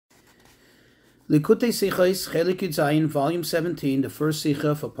Bechukoisai Chelik Yud Volume 17, the first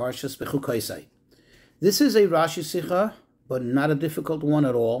Sikha for Parshas Bechukoisai. This is a Rashi Sikha, but not a difficult one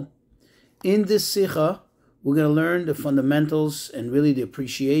at all. In this Sikha, we're going to learn the fundamentals and really the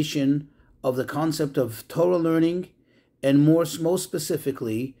appreciation of the concept of Torah learning, and most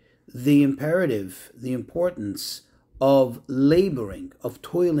specifically, the imperative, the importance of laboring, of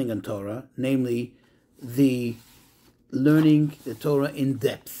toiling in Torah, namely the learning the Torah in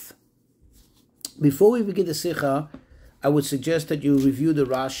depth. Before we begin the Sikha, I would suggest that you review the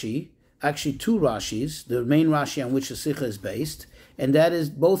Rashi, actually two Rashis, the main Rashi on which the Sikha is based, and that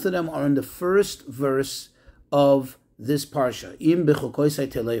is, both of them are in the first verse of this Parsha, Im Bechukoisai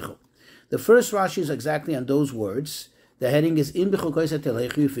Telechu. The first Rashi is exactly on those words. The heading is Im Bechukoisai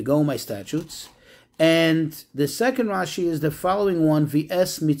Telechu, if you go my statutes. And the second Rashi is the following one,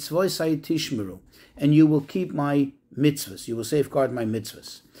 V'es mitzvoisai tishmeru, and you will keep my mitzvahs, you will safeguard my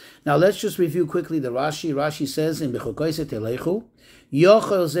mitzvahs. Now let's just review quickly the Rashi. Rashi says in Bechukoisai Telechu,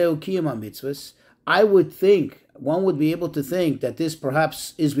 Yochel zeu kiyama mitzvahs. I would think, one would be able to think that this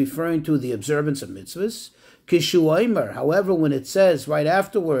perhaps is referring to the observance of mitzvahs. Kishu oimer, however, when it says right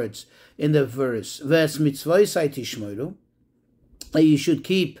afterwards in the verse, Ves mitzvoisai tishmeru, that you should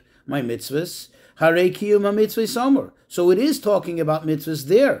keep my mitzvahs, Harei kiyuma mitzvah somer. So it is talking about mitzvahs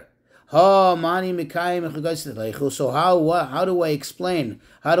there. So how do I explain?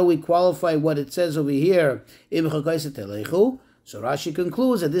 How do we qualify what it says over here? So Rashi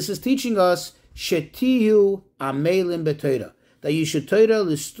concludes that this is teaching us shetihu amelim b'Torah, that you should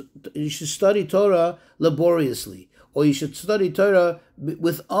study Torah laboriously, or you should study Torah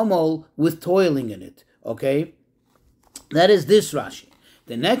with amal, with toiling in it. Okay, that is this Rashi.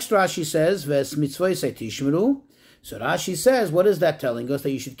 The next Rashi says, "Ves mitzvosai tishmeru." So Rashi says, what is that telling us?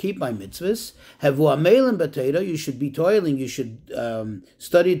 That you should keep my mitzvahs. Havu amelim b'Torah, you should be toiling, you should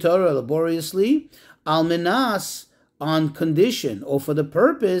study Torah laboriously. Al minas, on condition, or for the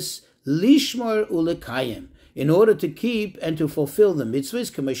purpose, lishmar ulekayim, in order to keep and to fulfill the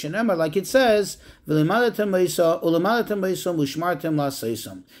mitzvahs, commission emar, like it says, that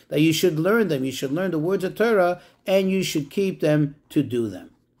you should learn them, you should learn the words of Torah, and you should keep them to do them.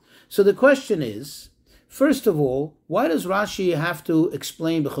 So the question is, first of all, why does Rashi have to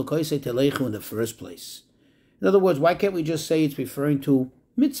explain Bechukoisai Telechu in the first place? In other words, why can't we just say it's referring to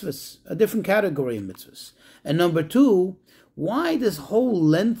mitzvahs, a different category of mitzvahs? And number two, why this whole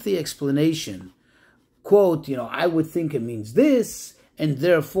lengthy explanation? Quote, I would think it means this, and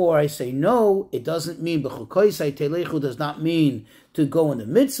therefore I say no, it doesn't mean Bechukoisai Telechu does not mean to go in the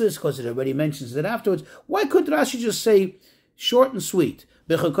mitzvahs, because it already mentions it afterwards. Why could Rashi just say, short and sweet,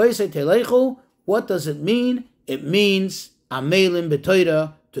 Bechukoisai Telechu, what does it mean? It means amelim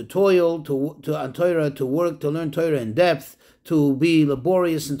b'Torah, to toil, on Torah, to work, to learn Torah in depth, to be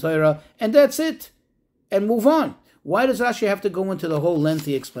laborious in Torah, and that's it. And move on. Why does Rashi have to go into the whole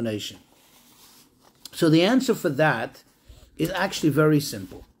lengthy explanation? So the answer for that is actually very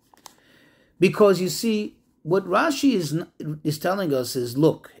simple. Because you see, what Rashi is telling us is,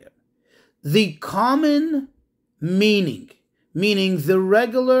 look, the common meaning the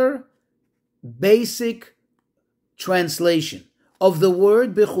regular basic translation of the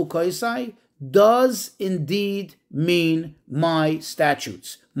word Bechukoisai does indeed mean my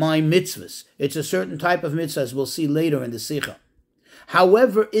statutes, my mitzvahs. It's a certain type of mitzvah, as we'll see later in the Sikha.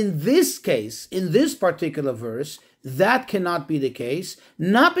 However, in this case, in this particular verse, that cannot be the case,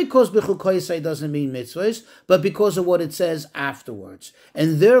 not because Bechukoisai doesn't mean mitzvahs, but because of what it says afterwards.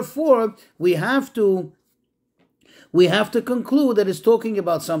 And therefore, we have to conclude that it's talking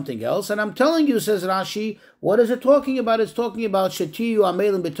about something else. And I'm telling you, says Rashi, what is it talking about? It's talking about shetiyu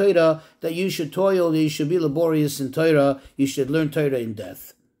amelim b'Torah, that you should toil, you should be laborious in Torah, you should learn Torah in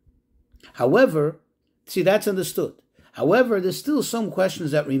depth. However, see, that's understood. However, there's still some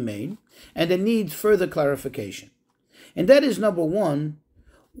questions that remain, and they need further clarification. And that is, number one,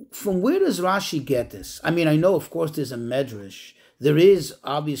 from where does Rashi get this? I mean, I know, of course, there's a medrash. There is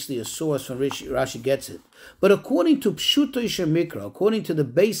obviously a source from which Rashi gets it. But according to Pshutoi Shemikra, according to the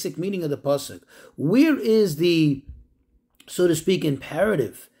basic meaning of the pasuk, where is the, so to speak,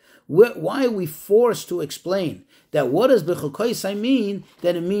 imperative? Why are we forced to explain that what does Bechukoisai mean?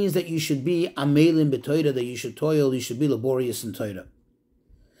 That it means that you should be amelim b'Torah, that you should toil, you should be laborious in Torah.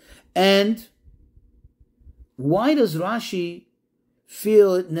 And why does Rashi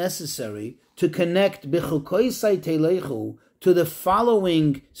feel it necessary to connect Bechukoisai Telechu to the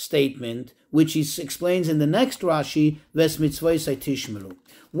following statement, which he explains in the next Rashi, Ves Mitzvoisai Tishmeru.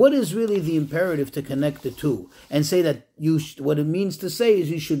 What is really the imperative to connect the two and say that what it means to say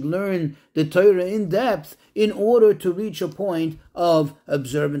is you should learn the Torah in depth in order to reach a point of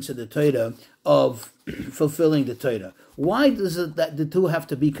observance of the Torah, of fulfilling the Torah? Why does it that the two have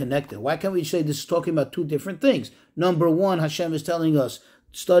to be connected? Why can't we say this is talking about two different things? Number one, Hashem is telling us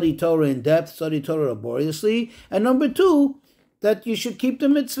study Torah in depth, study Torah laboriously, and number two, that you should keep the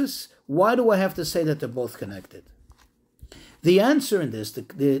mitzvahs. Why do I have to say that they're both connected? The answer in this,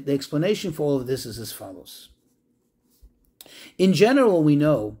 the explanation for all of this is as follows. In general, we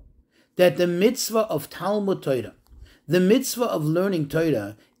know that the mitzvah of Talmud Torah, the mitzvah of learning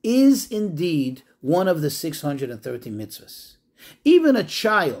Torah, is indeed one of the 630 mitzvahs. Even a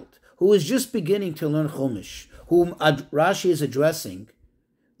child who is just beginning to learn Chumash, whom Rashi is addressing,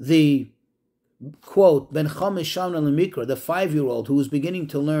 the quote, Ben Chamesh Shamna Lemikra, the 5-year-old who is beginning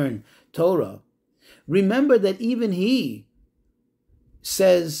to learn Torah, remember that even he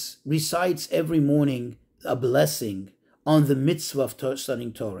recites every morning a blessing on the mitzvah of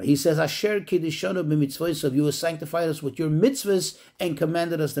studying Torah. He says, Asher kiddishanu b'mitzvos, you have sanctified us with your mitzvahs and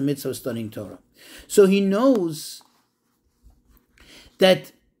commanded us the mitzvah of studying Torah. So he knows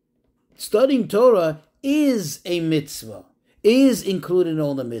that studying Torah is a mitzvah, is included in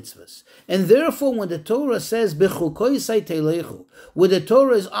all the mitzvahs. And therefore, when the Torah says, Bechukoisai A, where the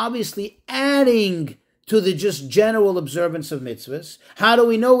Torah is obviously adding to the just general observance of mitzvahs. How do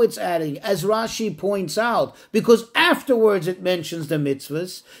we know it's adding? As Rashi points out, because afterwards it mentions the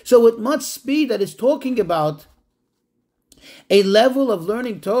mitzvahs. So it must be that it's talking about a level of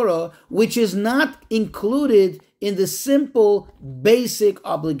learning Torah which is not included in the simple, basic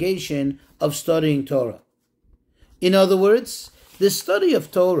obligation of studying Torah. In other words, the study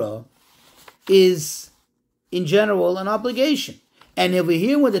of Torah is, in general, an obligation. And over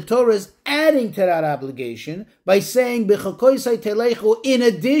here, when the Torah is adding to that obligation by saying Bechukoisai A in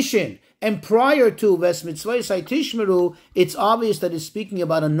addition and prior to Ves Mitzvoisai Tishmeru, it's obvious that it's speaking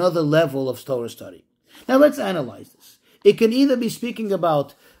about another level of Torah study. Now let's analyze this. It can either be speaking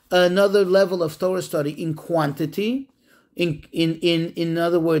about another level of Torah study in quantity, in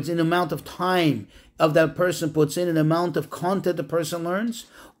other words, in amount of time of that person puts in, an amount of content the person learns,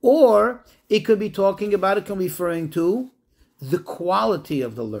 or it could be talking about, it can be referring to the quality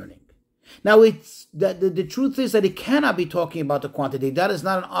of the learning. Now, it's that the truth is that it cannot be talking about the quantity. That is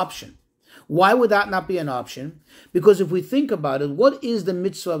not an option. Why would that not be an option? Because if we think about it, what is the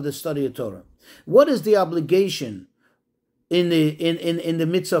mitzvah of the study of Torah? What is the obligation in the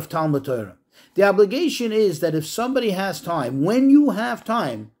mitzvah of Talmud Torah? The obligation is that if somebody has time, when you have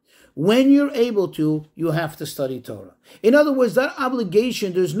time, when you're able to, you have to study Torah. In other words, that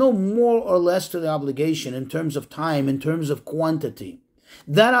obligation, there's no more or less to the obligation in terms of time, in terms of quantity.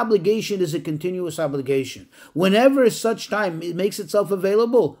 That obligation is a continuous obligation. Whenever such time it makes itself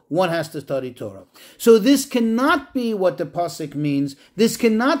available, one has to study Torah. So this cannot be what the pasuk means. This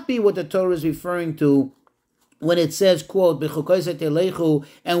cannot be what the Torah is referring to when it says, quote, Bechukoisai A,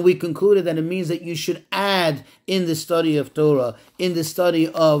 and we concluded that it means that you should add in the study of Torah, in the study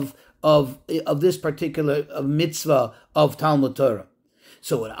of this particular mitzvah of Talmud Torah.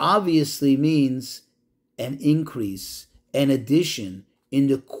 So it obviously means an increase, an addition in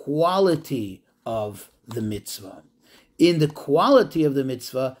the quality of the mitzvah. In the quality of the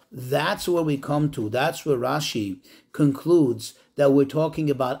mitzvah, that's where we come to. That's where Rashi concludes that we're talking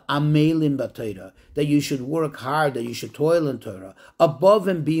about amelim b'Torah, that you should work hard, that you should toil in Torah, above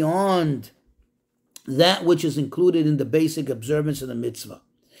and beyond that which is included in the basic observance of the mitzvah.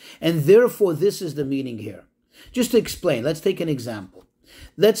 And therefore, this is the meaning here. Just to explain, let's take an example.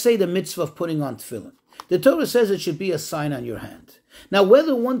 Let's say the mitzvah of putting on tefillin. The Torah says it should be a sign on your hand. Now,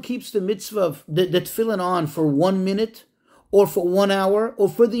 whether one keeps the mitzvah of the tefillin on for 1 minute, or for 1 hour, or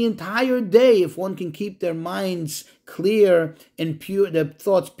for the entire day, if one can keep their minds clear and pure, their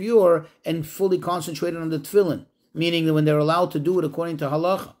thoughts pure, and fully concentrated on the tefillin, meaning that when they're allowed to do it according to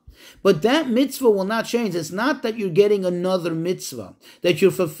halacha. But that mitzvah will not change. It's not that you're getting another mitzvah, that you're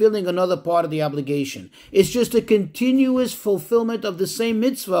fulfilling another part of the obligation. It's just a continuous fulfillment of the same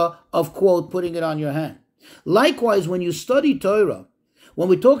mitzvah of, quote, putting it on your hand. Likewise, when you study Torah, when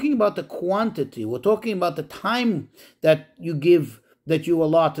we're talking about the quantity, we're talking about the time that you give, that you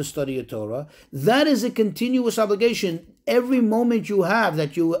allot to study a Torah, that is a continuous obligation. Every moment you have,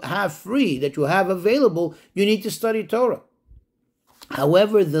 that you have free, that you have available, you need to study Torah.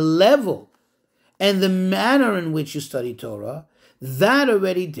 However, the level and the manner in which you study Torah, that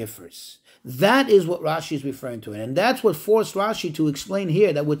already differs. That is what Rashi is referring to. And that's what forced Rashi to explain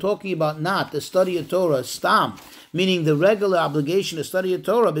here that we're talking about not the study of Torah, stam, meaning the regular obligation to study of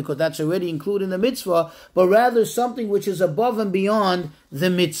Torah, because that's already included in the mitzvah, but rather something which is above and beyond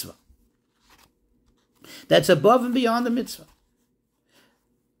the mitzvah. That's above and beyond the mitzvah.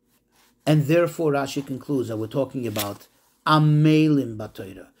 And therefore Rashi concludes that we're talking about amelim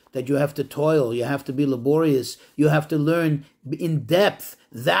b'Torah, that you have to toil, you have to be laborious, you have to learn in depth.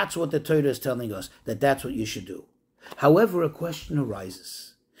 That's what the Torah is telling us, that's what you should do. However, a question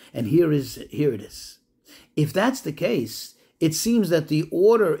arises, and here it is. If that's the case, it seems that the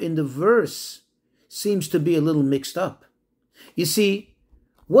order in the verse seems to be a little mixed up. You see,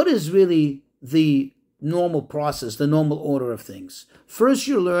 what is really the normal process, the normal order of things? First,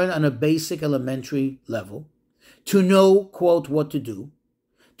 you learn on a basic elementary level to know, quote, what to do,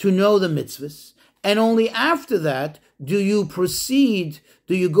 to know the mitzvahs, and only after that do you proceed,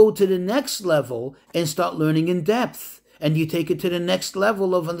 do you go to the next level and start learning in depth, and you take it to the next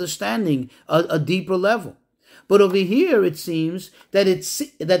level of understanding, a deeper level. But over here it seems that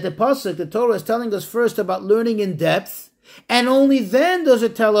the pasuk, the Torah, is telling us first about learning in depth, and only then does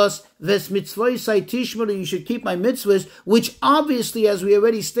it tell us, Ves Bechukoisai A, you should keep my mitzvahs, which obviously, as we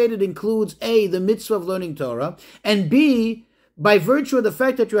already stated, includes A, the mitzvah of learning Torah, and B, by virtue of the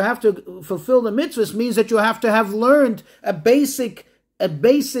fact that you have to fulfill the mitzvahs, means that you have to have learned a basic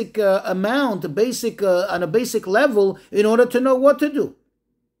amount, on a basic level, in order to know what to do.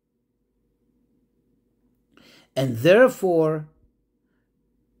 And therefore,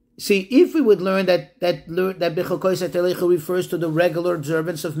 see, if we would learn that Bechukoisai A refers to the regular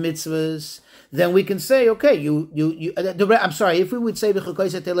observance of mitzvahs, then we can say, okay, if we would say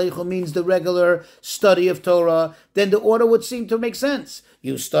Bechukoisai A means the regular study of Torah, then the order would seem to make sense.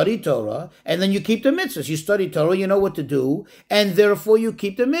 You study Torah, and then you keep the mitzvahs. You study Torah, you know what to do, and therefore you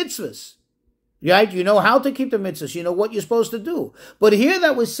keep the mitzvahs. Right? You know how to keep the mitzvahs. You know what you're supposed to do. But here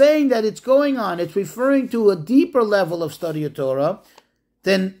that was saying that it's going on, it's referring to a deeper level of study of Torah,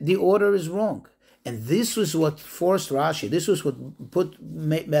 then the order is wrong. And this was what forced Rashi. This was what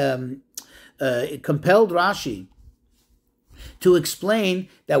compelled Rashi to explain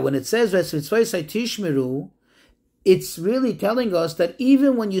that when it says Ves Bechukoisai Tishmeru, it's really telling us that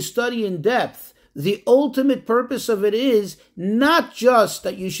even when you study in depth, the ultimate purpose of it is not just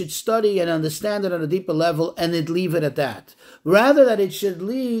that you should study and understand it on a deeper level and then leave it at that. Rather, that it should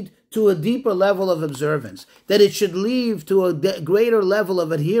lead to a deeper level of observance, that it should lead to a greater level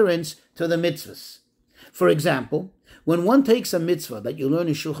of adherence to the mitzvahs. For example, when one takes a mitzvah that you learn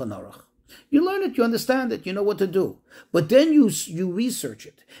in Shulchan Aruch, you learn it, you understand it, you know what to do. But then you research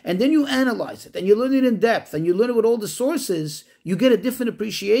it, and then you analyze it, and you learn it in depth, and you learn it with all the sources, you get a different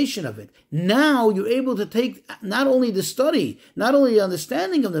appreciation of it. Now you're able to take not only the study, not only the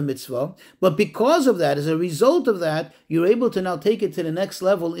understanding of the mitzvah, but because of that, as a result of that, you're able to now take it to the next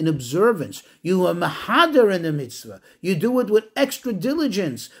level in observance. You are mahader in the mitzvah. You do it with extra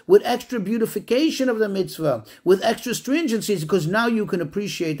diligence, with extra beautification of the mitzvah, with extra stringencies, because now you can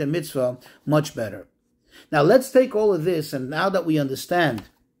appreciate the mitzvah much better. Now let's take all of this, and now that we understand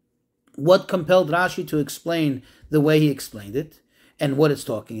what compelled Rashi to explain the way he explained it and what it's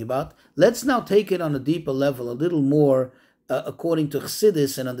talking about, let's now take it on a deeper level, a little more according to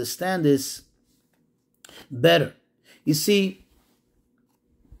Chassidus, and understand this better. You see,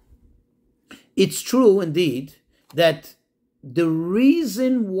 it's true indeed that the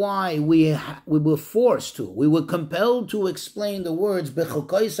reason why we were forced to, we were compelled to explain the words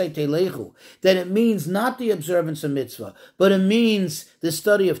Bechukoisai A, that it means not the observance of mitzvah, but it means the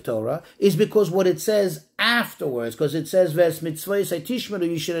study of Torah, is because what it says afterwards, because it says Ves Bechukoisai A,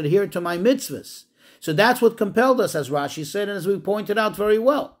 you should adhere to my mitzvahs. So that's what compelled us, as Rashi said, and as we pointed out very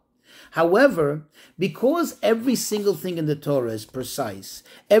well. However, because every single thing in the Torah is precise,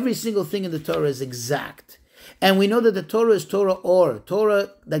 every single thing in the Torah is exact, and we know that the Torah is Torah or, Torah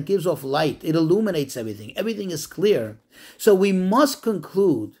that gives off light. It illuminates everything. Everything is clear. So we must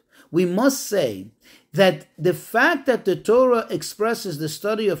conclude, we must say that the fact that the Torah expresses the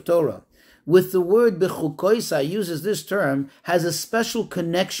study of Torah with the word Bechukoisai, uses this term, has a special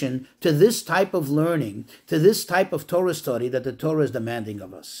connection to this type of learning, to this type of Torah study that the Torah is demanding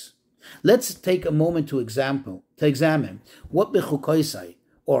of us. Let's take a moment to examine what Bechukoisai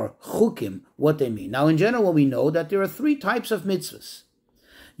or chukim, what they mean. Now, in general, we know that there are three types of mitzvahs.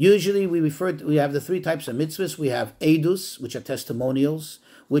 Usually, we have the three types of mitzvahs. We have edus, which are testimonials,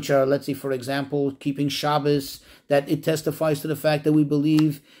 which are, let's say, for example, keeping Shabbos, that it testifies to the fact that we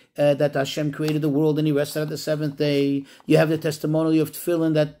believe that Hashem created the world and He rested at the seventh day. You have the testimony of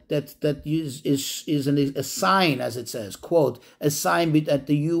tefillin that is a sign, as it says, quote, a sign that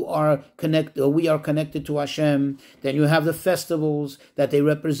you are connected, or we are connected to Hashem. Then you have the festivals that they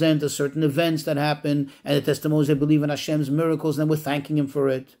represent certain events that happen, and the testimonies they believe in Hashem's miracles, and we're thanking Him for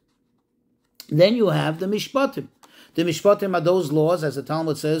it. Then you have the mishpatim. The mishpatim are those laws, as the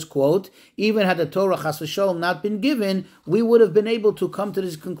Talmud says, quote, even had the Torah chas v'sholom not been given, we would have been able to come to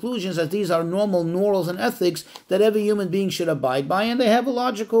these conclusions, as these are normal morals and ethics that every human being should abide by, and they have a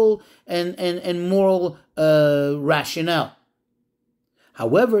logical and moral rationale.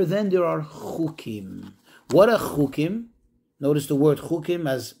 However, then there are chukim. What are chukim? Notice the word chukim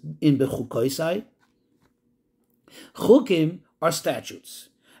as in Bechukoisai. Chukim are statutes.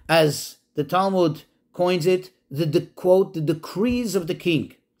 As the Talmud coins it, the quote, the decrees of the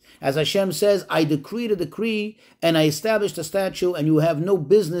king. As Hashem says, I decreed a decree and I established a statute, and you have no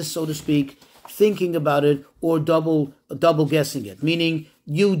business, so to speak, thinking about it or double guessing it. Meaning,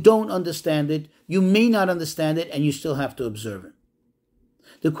 you don't understand it, you may not understand it, and you still have to observe it.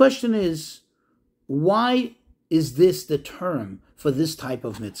 The question is, why is this the term for this type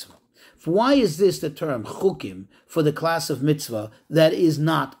of mitzvah? Why is this the term chukim for the class of mitzvah that is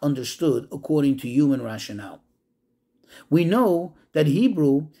not understood according to human rationale? We know that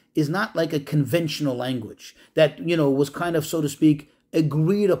Hebrew is not like a conventional language that, was kind of, so to speak,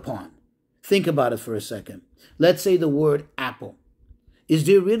 agreed upon. Think about it for a second. Let's say the word apple. Is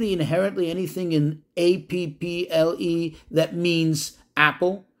there really inherently anything in A-P-P-L-E that means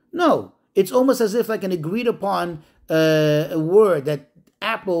apple? No. It's almost as if like an agreed upon a word that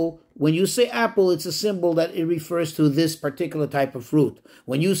apple, when you say apple, it's a symbol that it refers to this particular type of fruit.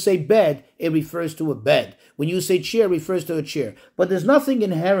 When you say bed, it refers to a bed. When you say chair, it refers to a chair. But there's nothing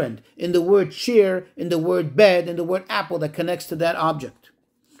inherent in the word chair, in the word bed, in the word apple that connects to that object.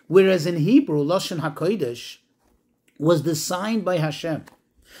 Whereas in Hebrew, Lashon HaKodesh was designed by Hashem,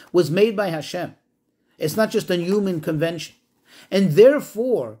 was made by Hashem. It's not just a human convention. And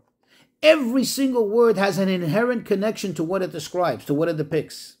therefore, every single word has an inherent connection to what it describes, to what it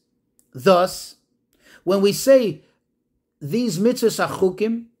depicts. Thus, when we say these mitzvahs are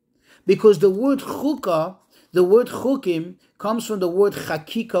chukim, because the word chukah, the word chukim, comes from the word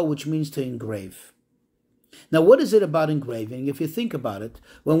chakika, which means to engrave. Now, what is it about engraving? If you think about it,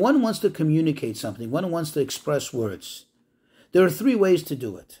 when one wants to communicate something, one wants to express words, there are three ways to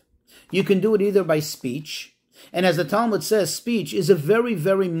do it. You can do it either by speech, and as the Talmud says, speech is a very,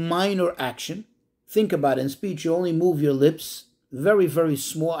 very minor action. Think about it. In speech, you only move your lips. Very, very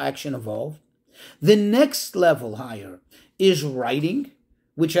small action involved. The next level higher is writing,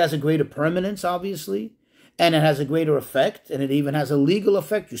 which has a greater permanence, obviously, and it has a greater effect, and it even has a legal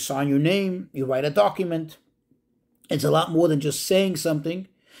effect. You sign your name, you write a document. It's a lot more than just saying something.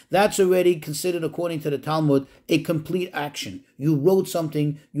 That's already considered, according to the Talmud, a complete action. You wrote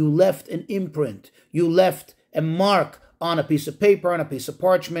something, you left an imprint, you left a mark on a piece of paper, on a piece of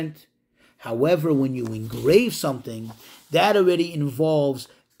parchment. However, when you engrave something, that already involves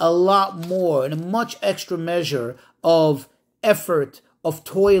a lot more and a much extra measure of effort, of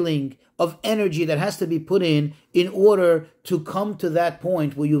toiling, of energy that has to be put in order to come to that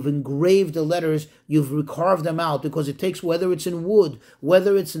point where you've engraved the letters, you've carved them out, because it takes, whether it's in wood,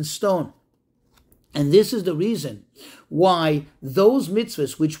 whether it's in stone. And this is the reason why those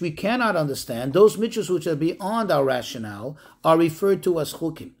mitzvahs which we cannot understand, those mitzvahs which are beyond our rationale, are referred to as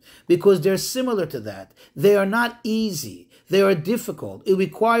chukim, because they're similar to that. They are not easy. They are difficult. It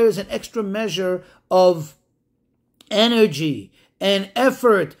requires an extra measure of energy and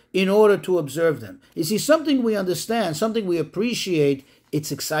effort in order to observe them. You see, something we understand, something we appreciate,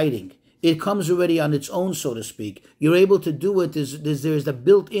 it's exciting. It comes already on its own, so to speak. You're able to do it. There's the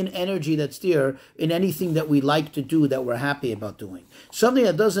built-in energy that's there in anything that we like to do, that we're happy about doing. Something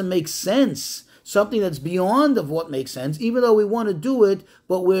that doesn't make sense, something that's beyond of what makes sense, even though we want to do it,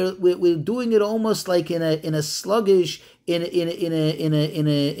 but we're doing it almost like in a sluggish, in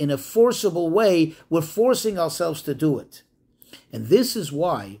a forcible way. We're forcing ourselves to do it. And this is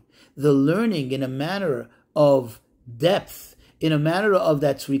why the learning in a manner of depth, in a manner of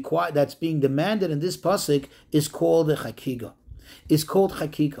that's required, that's being demanded in this pasuk, is called a chakika. It's called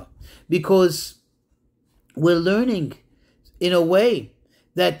chakika because we're learning in a way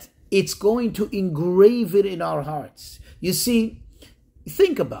that it's going to engrave it in our hearts. You see,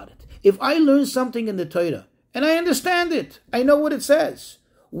 think about it. If I learn something in the Torah and I understand it, I know what it says,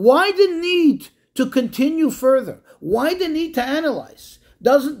 why the need to continue further? Why the need to analyze?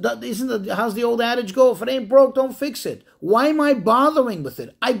 How's the old adage go? If it ain't broke, don't fix it. Why am I bothering with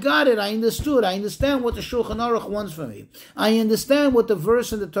it? I got it. I understood. I understand what the Shulchan Aruch wants from me. I understand what the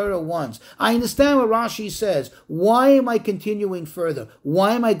verse in the Torah wants. I understand what Rashi says. Why am I continuing further?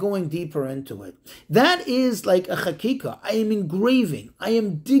 Why am I going deeper into it? That is like a chakika. I am engraving. I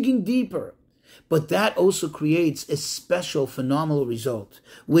am digging deeper. But that also creates a special, phenomenal result,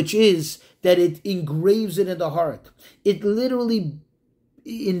 which is that it engraves it in the heart. It literally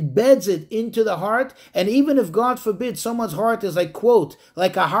embeds it into the heart. And even if, God forbid, someone's heart is like, quote,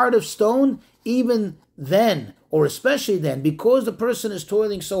 like a heart of stone, even then, or especially then, because the person is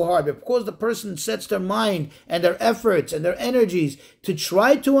toiling so hard, because the person sets their mind and their efforts and their energies to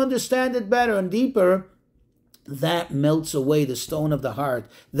try to understand it better and deeper, that melts away the stone of the heart.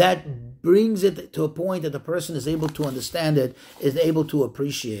 That brings it to a point that the person is able to understand it, is able to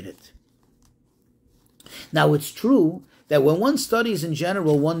appreciate it. Now, it's true that when one studies in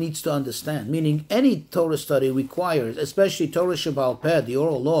general, one needs to understand, meaning any Torah study requires, especially Torah Shebaal Peh, the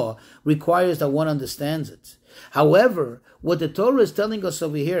oral law, requires that one understands it. However, what the Torah is telling us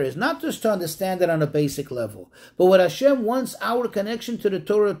over here is not just to understand it on a basic level, but what Hashem wants our connection to the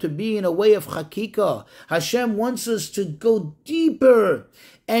Torah to be in a way of chakika. Hashem wants us to go deeper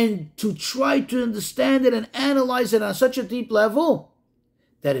and to try to understand it and analyze it on such a deep level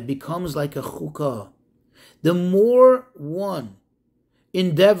that it becomes like a chukah. The more one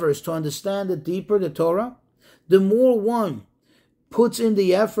endeavors to understand it deeper, the Torah, the more one puts in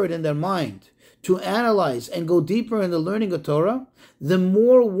the effort in their mind to analyze and go deeper in the learning of Torah, the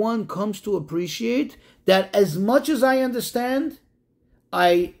more one comes to appreciate that as much as I understand,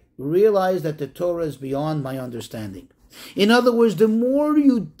 I realize that the Torah is beyond my understanding. In other words, the more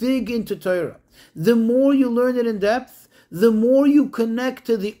you dig into Torah, the more you learn it in depth, the more you connect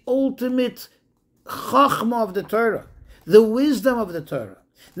to the ultimate chachma of the Torah, the wisdom of the Torah.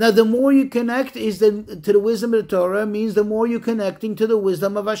 Now, the more you connect to the wisdom of the Torah means the more you're connecting to the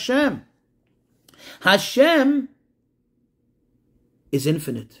wisdom of Hashem. Hashem is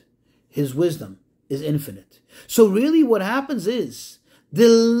infinite. His wisdom is infinite. So really what happens is, the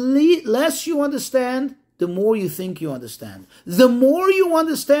less you understand, the more you think you understand. The more you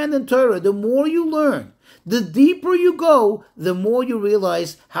understand in Torah, the more you learn. The deeper you go, the more you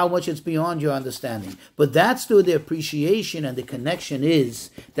realize how much it's beyond your understanding. But that's where the appreciation and the connection is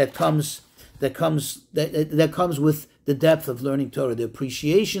that comes with the depth of learning Torah, the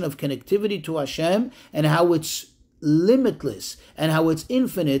appreciation of connectivity to Hashem and how it's limitless and how it's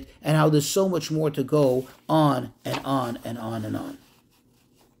infinite and how there's so much more to go on and on and on and on.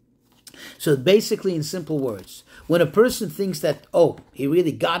 So basically, in simple words, when a person thinks that, oh, he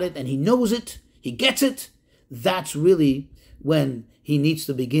really got it and he knows it, he gets it, that's really when he needs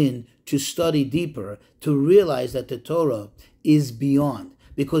to begin to study deeper, to realize that the Torah is beyond.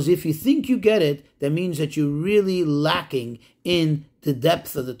 Because if you think you get it, that means that you're really lacking in the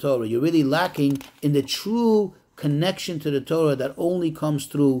depth of the Torah. You're really lacking in the true connection to the Torah that only comes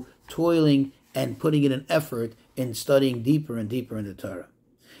through toiling and putting in an effort in studying deeper and deeper in the Torah.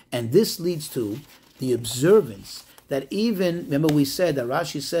 And this leads to the observance that even, remember we said that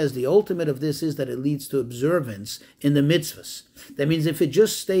Rashi says the ultimate of this is that it leads to observance in the mitzvahs. That means if it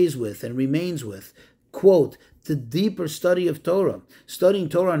just stays with and remains with, quote, the deeper study of Torah, studying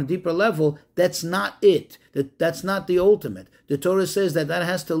Torah on a deeper level, that's not it. That's not the ultimate. The Torah says that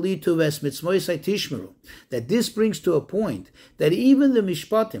has to lead to Bechukoisai A, that this brings to a point that even the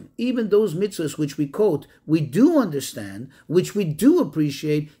mishpatim, even those mitzvahs which we quote, we do understand, which we do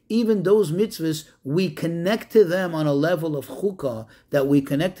appreciate, even those mitzvahs, we connect to them on a level of chukah, that we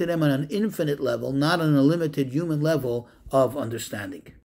connect to them on an infinite level, not on a limited human level of understanding.